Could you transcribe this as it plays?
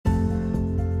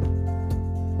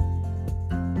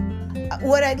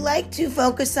What I'd like to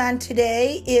focus on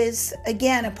today is,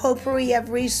 again, a potpourri of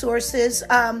resources.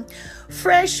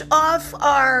 Fresh off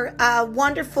our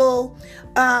wonderful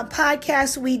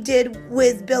podcast we did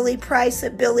with Billy Price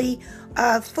at Billy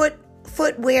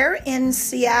Footwear in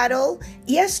Seattle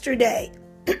yesterday.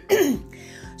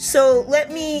 So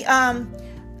let me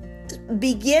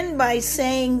begin by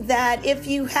saying that if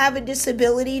you have a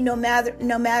disability, no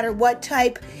matter what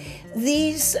type,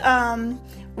 these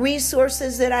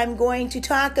resources that I'm going to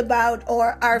talk about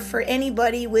are for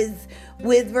anybody with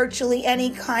virtually any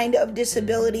kind of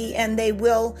disability, and they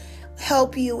will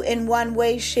help you in one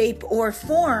way, shape, or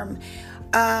form.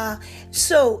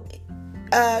 So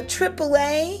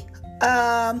AAA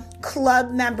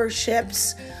club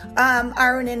memberships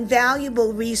are an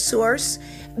invaluable resource,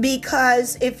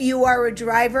 because if you are a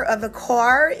driver of a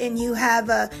car and you have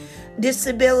a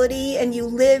disability and you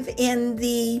live in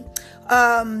the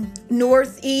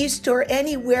Northeast or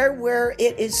anywhere where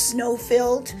it is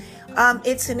snow-filled,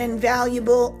 it's an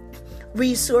invaluable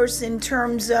resource in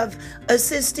terms of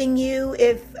assisting you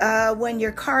if when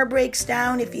your car breaks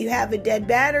down, if you have a dead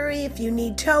battery, if you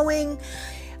need towing,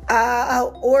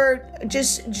 or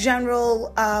just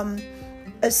general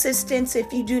assistance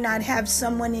if you do not have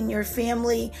someone in your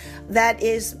family that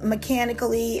is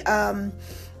mechanically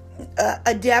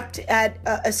adept at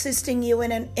assisting you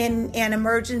in an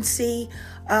emergency,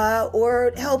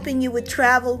 or helping you with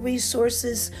travel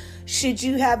resources should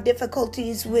you have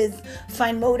difficulties with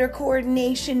fine motor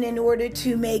coordination in order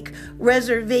to make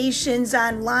reservations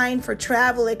online for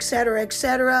travel,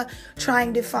 etc.,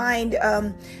 trying to find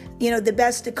the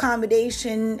best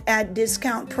accommodation at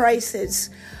discount prices.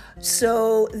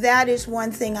 So that is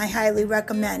one thing I highly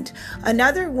recommend.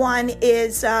 Another one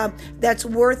is that's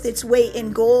worth its weight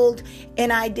in gold,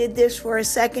 and I did this for a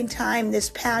second time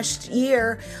this past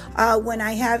year when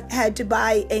I had to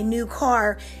buy a new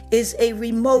car, is a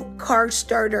remote car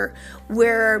starter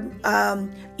where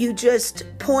you just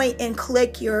point and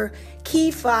click your key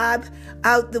fob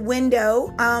out the window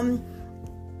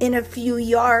in a few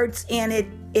yards, and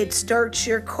it starts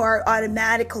your car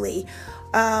automatically.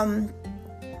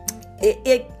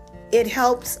 It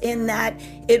helps in that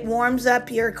it warms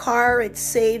up your car, it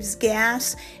saves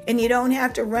gas, and you don't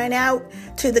have to run out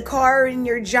to the car in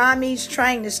your jammies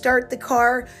trying to start the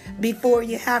car before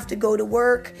you have to go to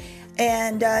work.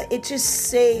 And it just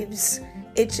saves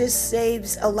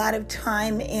a lot of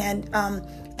time and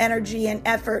energy and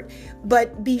effort.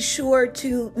 But be sure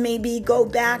to maybe go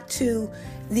back to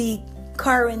the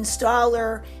car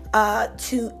installer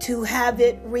to have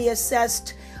it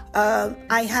reassessed.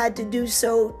 I had to do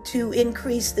so to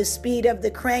increase the speed of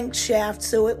the crankshaft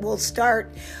so it will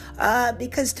start,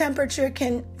 because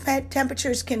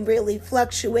temperatures can really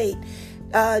fluctuate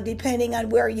depending on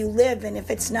where you live, and if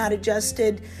it's not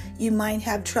adjusted, you might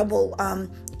have trouble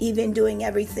even doing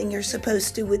everything you're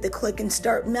supposed to with the click and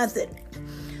start method.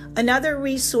 Another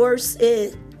resource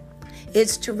is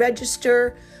to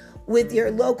register with your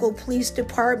local police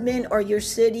department or your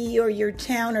city or your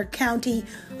town or county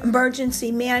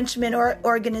emergency management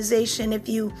organization if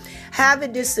you have a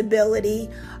disability,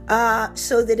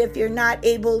 so that if you're not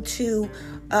able to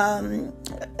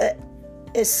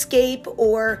escape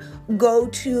or go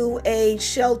to a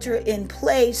shelter in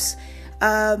place,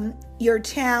 your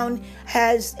town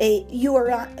has a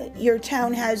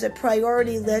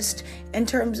priority list in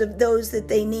terms of those that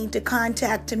they need to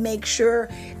contact to make sure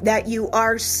that you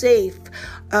are safe.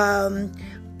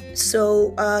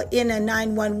 So in a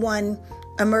 911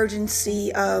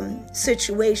 emergency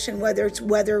situation, whether it's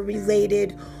weather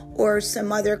related or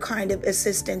some other kind of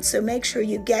assistance, so make sure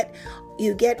you get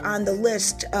on the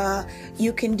list.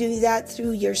 You can do that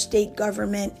through your state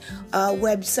government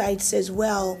websites as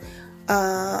well.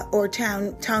 Or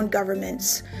town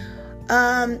governments.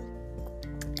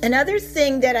 Another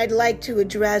thing that I'd like to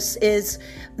address is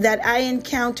that I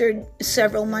encountered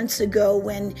several months ago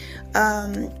when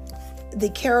the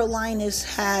Carolinas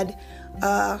had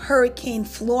Hurricane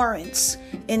Florence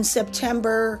in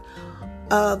September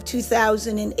of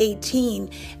 2018.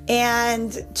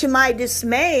 And to my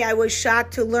dismay, I was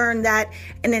shocked to learn that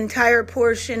an entire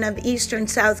portion of eastern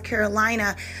South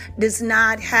Carolina does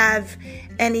not have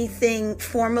anything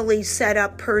formally set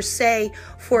up per se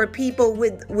for people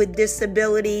with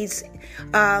disabilities.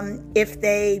 If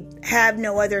they have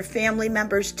no other family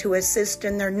members to assist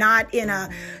and they're not in a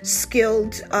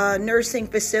skilled nursing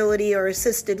facility or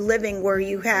assisted living where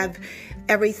you have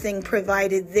everything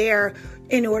provided there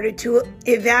in order to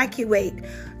evacuate.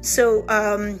 So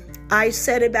I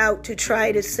set about to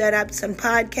try to set up some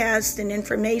podcasts and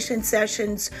information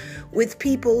sessions with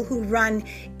people who run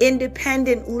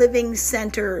independent living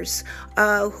centers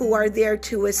who are there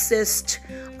to assist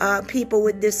people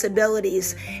with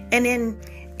disabilities. And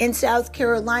in South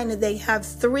Carolina, they have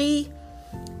 3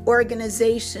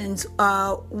 organizations.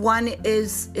 One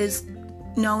is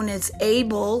known as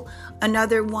ABLE,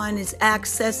 another one is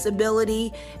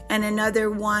Accessibility, and another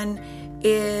one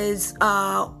is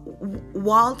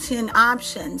Walton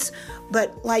Options.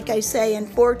 But like I say,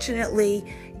 unfortunately,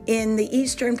 in the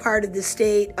eastern part of the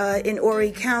state, in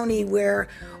Horry County, where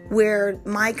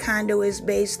my condo is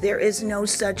based, there is no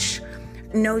such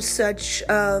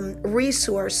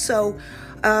resource. So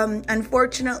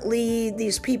unfortunately,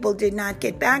 these people did not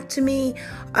get back to me,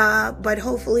 but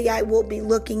hopefully I will be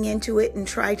looking into it and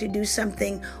try to do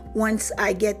something once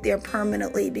I get there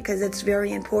permanently, because it's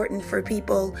very important for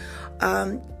people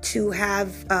to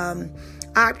have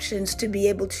options to be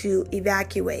able to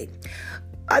evacuate.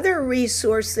 Other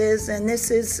resources, and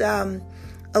this is a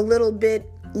little bit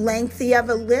lengthy of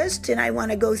a list, and I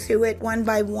want to go through it one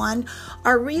by one,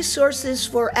 are resources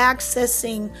for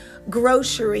accessing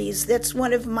groceries. That's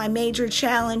one of my major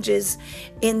challenges,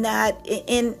 in that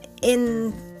in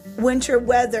winter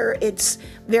weather, it's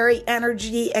very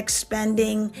energy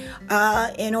expending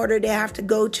in order to have to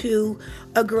go to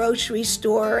a grocery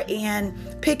store and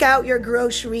pick out your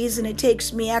groceries, and it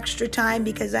takes me extra time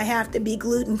because I have to be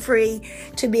gluten-free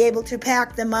to be able to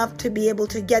pack them up, to be able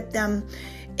to get them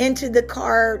into the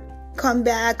car, come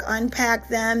back, unpack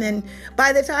them, and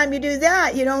by the time you do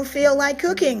that, you don't feel like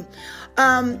cooking.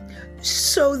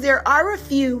 So there are a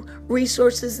few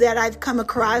resources that I've come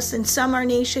across, and some are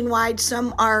nationwide,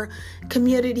 some are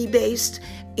community-based,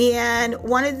 and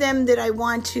one of them that I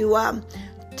want to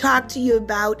talk to you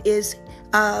about is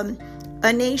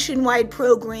a nationwide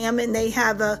program, and they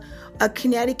have a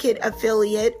Connecticut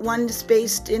affiliate. One's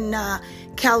based in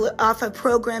off a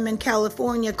program in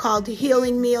California called the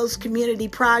Healing Meals Community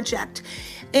Project,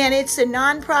 and it's a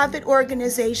nonprofit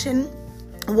organization,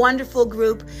 a wonderful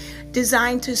group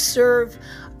designed to serve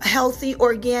healthy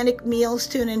organic meals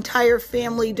to an entire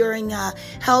family during a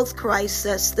health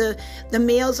crisis. The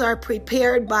meals are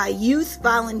prepared by youth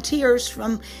volunteers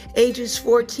from ages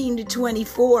 14 to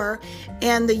 24,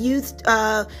 and the youth,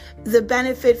 the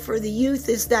benefit for the youth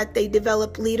is that they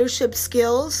develop leadership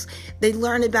skills, they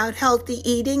learn about healthy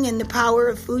eating and the power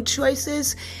of food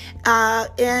choices,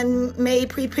 and may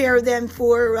prepare them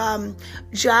for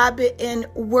job and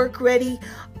work-ready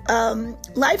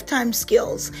lifetime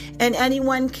skills. And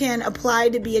anyone can apply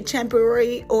to be a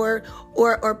temporary or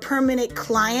permanent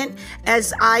client,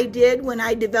 as I did when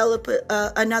I developed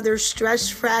another stress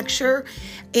fracture,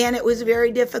 and it was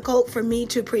very difficult for me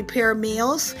to prepare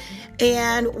meals.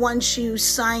 And once you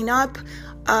sign up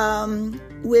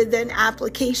with an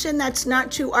application that's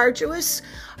not too arduous,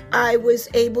 I was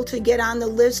able to get on the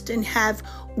list and have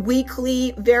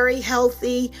weekly, very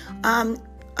healthy,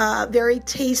 very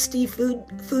tasty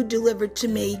food delivered to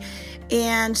me.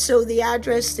 And so the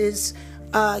address is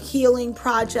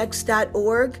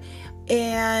healingprojects.org,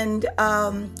 and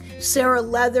Sarah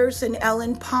Leathers and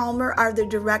Ellen Palmer are the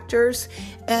directors,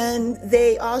 and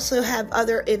they also have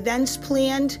other events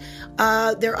planned.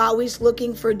 They're always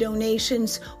looking for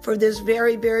donations for this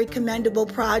very, very commendable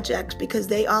project, because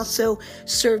they also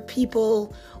serve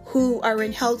people who are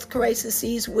in health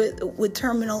crises with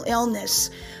terminal illness.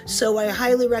 So I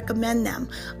highly recommend them.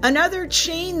 Another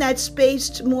chain that's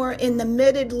based more in the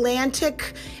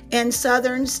mid-Atlantic and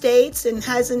southern states and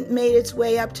hasn't made its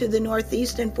way up to the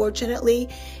Northeast, unfortunately,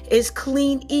 is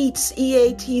Clean Eats,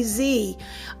 EATZ.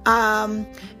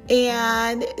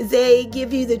 And they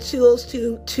give you the tools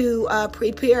to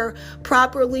prepare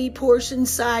properly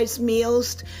portion-sized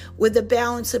meals with a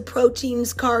balance of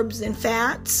proteins, carbs, and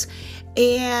fats.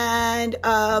 And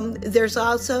there's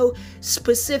also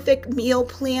specific meal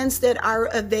plans that are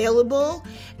available,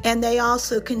 and they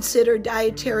also consider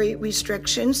dietary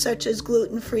restrictions such as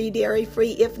gluten-free,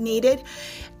 dairy-free if needed.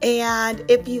 And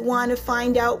if you want to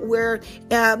find out where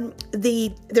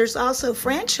there's also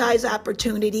franchise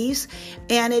opportunities,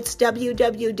 and it's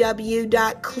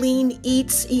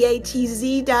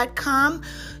www.cleaneatseatz.com.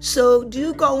 So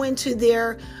do go into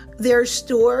their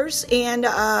stores, and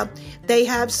they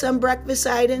have some breakfast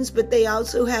items, but they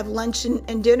also have lunch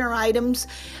and dinner items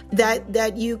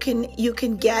that you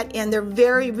can get, and they're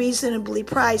very reasonably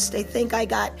priced. I think I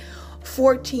got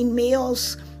 14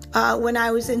 meals when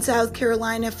I was in South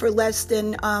Carolina for less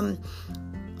than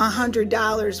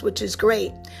 $100, which is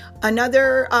great.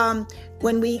 Another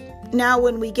when we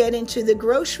get into the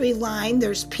grocery line,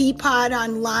 there's Peapod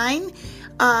Online.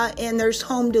 And there's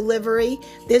home delivery.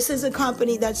 This is a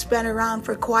company that's been around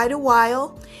for quite a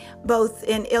while. both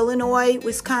in Illinois,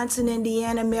 Wisconsin,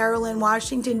 Indiana, Maryland,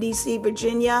 Washington, D.C.,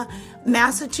 Virginia,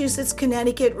 Massachusetts,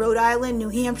 Connecticut, Rhode Island, New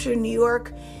Hampshire, New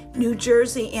York, New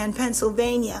Jersey, and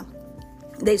Pennsylvania.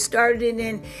 They started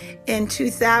in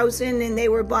 2000, and they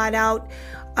were bought out.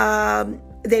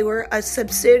 They were a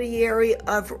subsidiary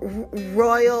of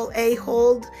Royal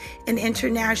Ahold, an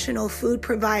international food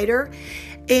provider,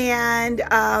 and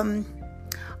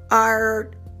are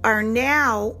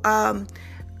now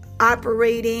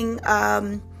operating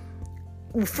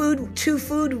two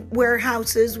food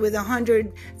warehouses with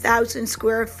 100,000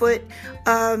 square foot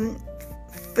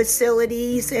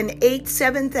facilities and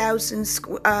 7,000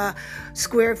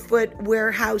 square foot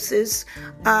warehouses,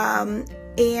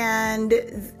 and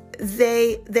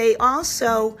they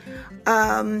also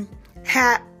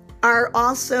are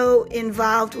also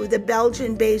involved with a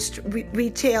Belgian-based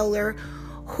retailer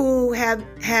who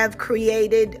have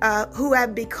created, who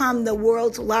have become the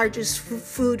world's largest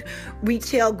food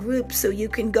retail group. So you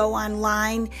can go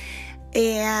online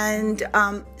and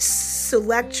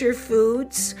select your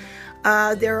foods.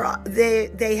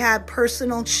 They have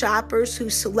personal shoppers who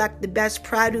select the best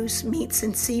produce, meats,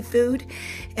 and seafood,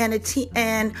 and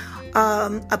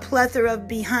a plethora of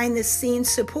behind-the-scenes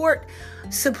support,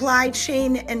 supply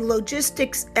chain and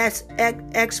logistics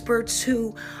experts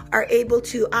who are able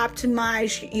to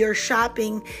optimize your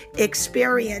shopping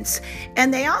experience.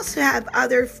 And they also have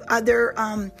other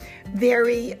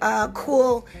very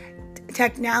cool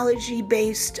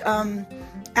technology-based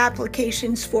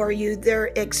applications for you. Their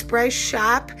Express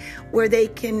Shop, where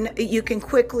you can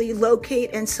quickly locate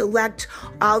and select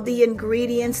all the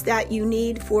ingredients that you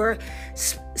need for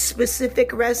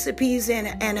specific recipes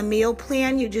and a meal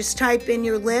plan. You just type in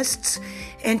your lists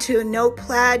into a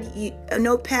notepad.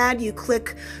 You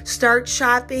click Start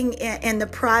Shopping, and the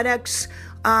products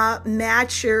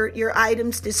match your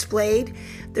items displayed.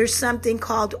 There's something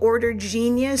called Order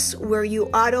Genius, where you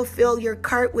autofill your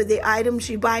cart with the items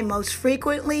you buy most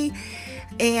frequently,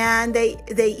 and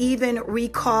they even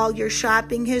recall your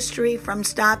shopping history from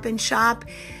Stop and Shop,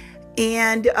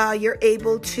 and you're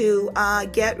able to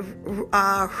get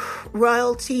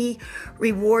royalty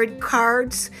reward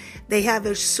cards. They have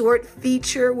a sort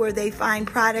feature where they find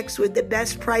products with the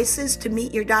best prices to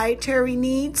meet your dietary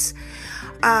needs,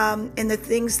 and the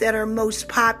things that are most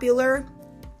popular.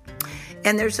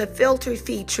 And there's a filter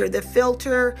feature. The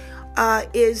filter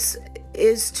is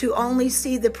to only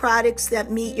see the products that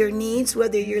meet your needs,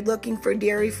 whether you're looking for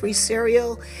dairy-free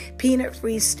cereal,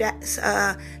 peanut-free snacks,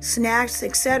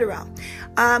 etc.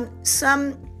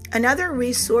 Another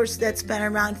resource that's been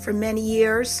around for many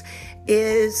years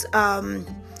is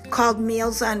called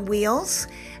Meals on Wheels,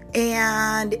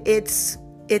 and it's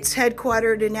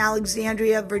headquartered in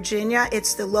Alexandria, Virginia.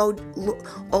 It's the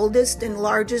oldest and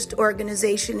largest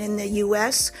organization in the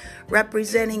U.S.,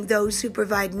 representing those who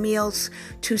provide meals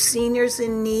to seniors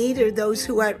in need or those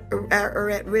who are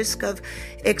at risk of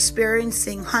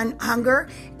experiencing hunger.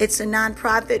 It's a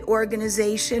nonprofit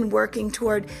organization working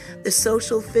toward the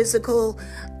social, physical,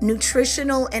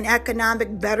 nutritional, and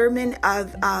economic betterment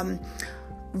of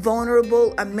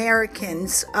vulnerable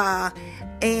Americans.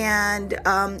 And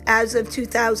as of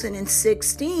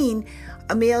 2016,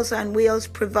 Meals on Wheels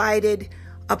provided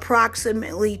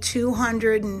approximately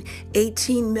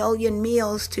 218 million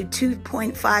meals to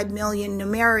 2.5 million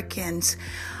Americans.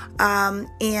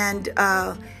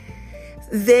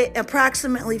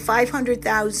 Approximately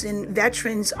 500,000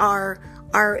 veterans are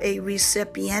a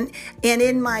recipient. And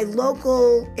in my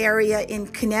local area in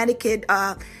Connecticut,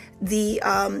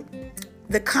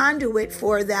 the conduit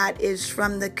for that is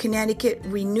from the Connecticut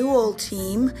Renewal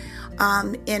Team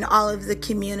in all of the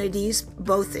communities,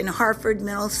 both in Hartford,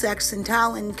 Middlesex, and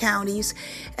Tolland counties.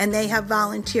 And they have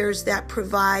volunteers that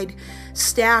provide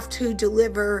staff who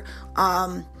deliver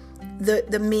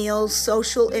the meals,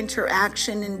 social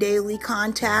interaction, and daily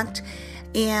contact.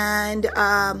 And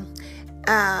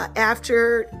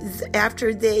after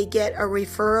they get a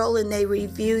referral and they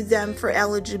review them for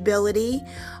eligibility,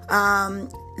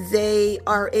 they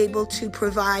are able to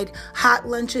provide hot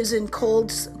lunches and cold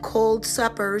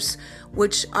suppers,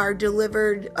 which are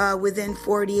delivered within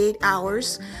 48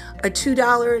 hours. A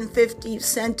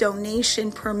 $2.50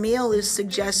 donation per meal is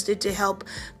suggested to help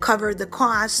cover the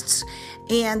costs.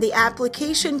 And the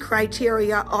application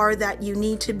criteria are that you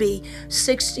need to be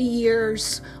 60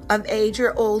 years of age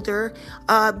or older,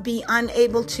 be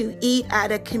unable to eat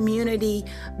at a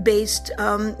community-based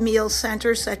meal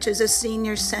center, such as a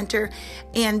senior center,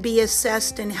 and be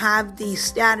assessed and have the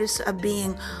status of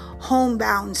being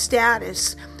homebound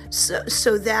status.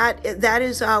 So that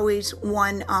is always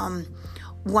one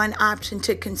one option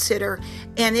to consider.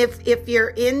 And if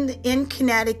you're in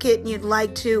Connecticut and you'd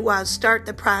like to start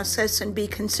the process and be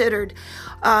considered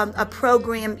a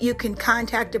program, you can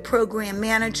contact a program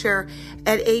manager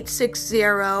at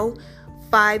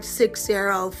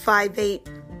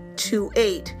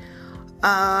 860-560-5828.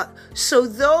 So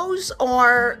those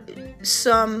are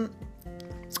some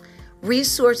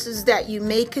resources that you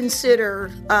may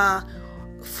consider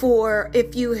for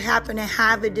if you happen to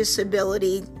have a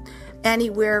disability,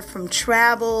 anywhere from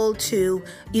travel to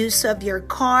use of your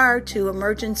car to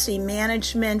emergency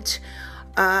management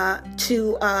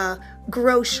to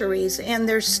groceries. And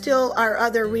there still are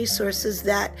other resources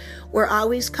that we're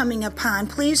always coming upon.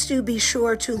 Please do be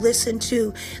sure to listen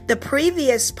to the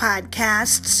previous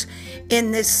podcasts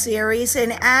in this series,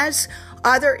 and as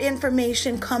other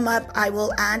information come up, I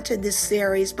will add to this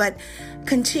series, but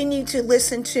continue to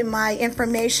listen to my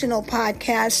informational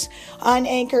podcasts on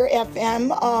Anchor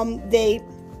FM. They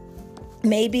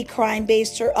may be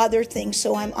crime-based or other things,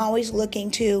 so I'm always looking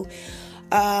to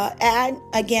add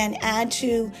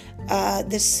to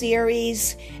the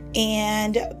series.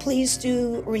 And please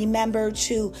do remember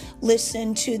to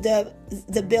listen to the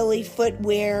Billy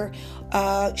Footwear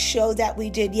show that we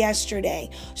did yesterday.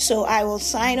 So I will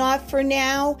sign off for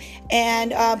now,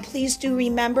 and please do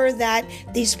remember that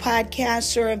these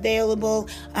podcasts are available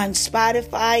on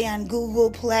Spotify, on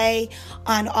Google Play,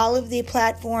 on all of the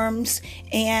platforms,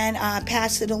 and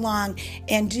pass it along.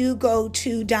 And do go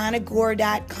to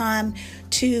donnagore.com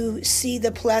to see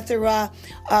the plethora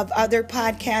of other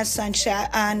podcasts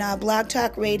on Blog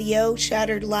Talk Radio,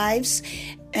 Shattered Lives,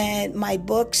 and my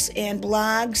books and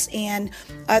blogs and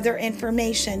other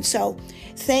information. So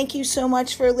thank you so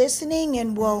much for listening,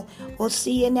 and we'll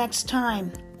see you next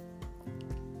time.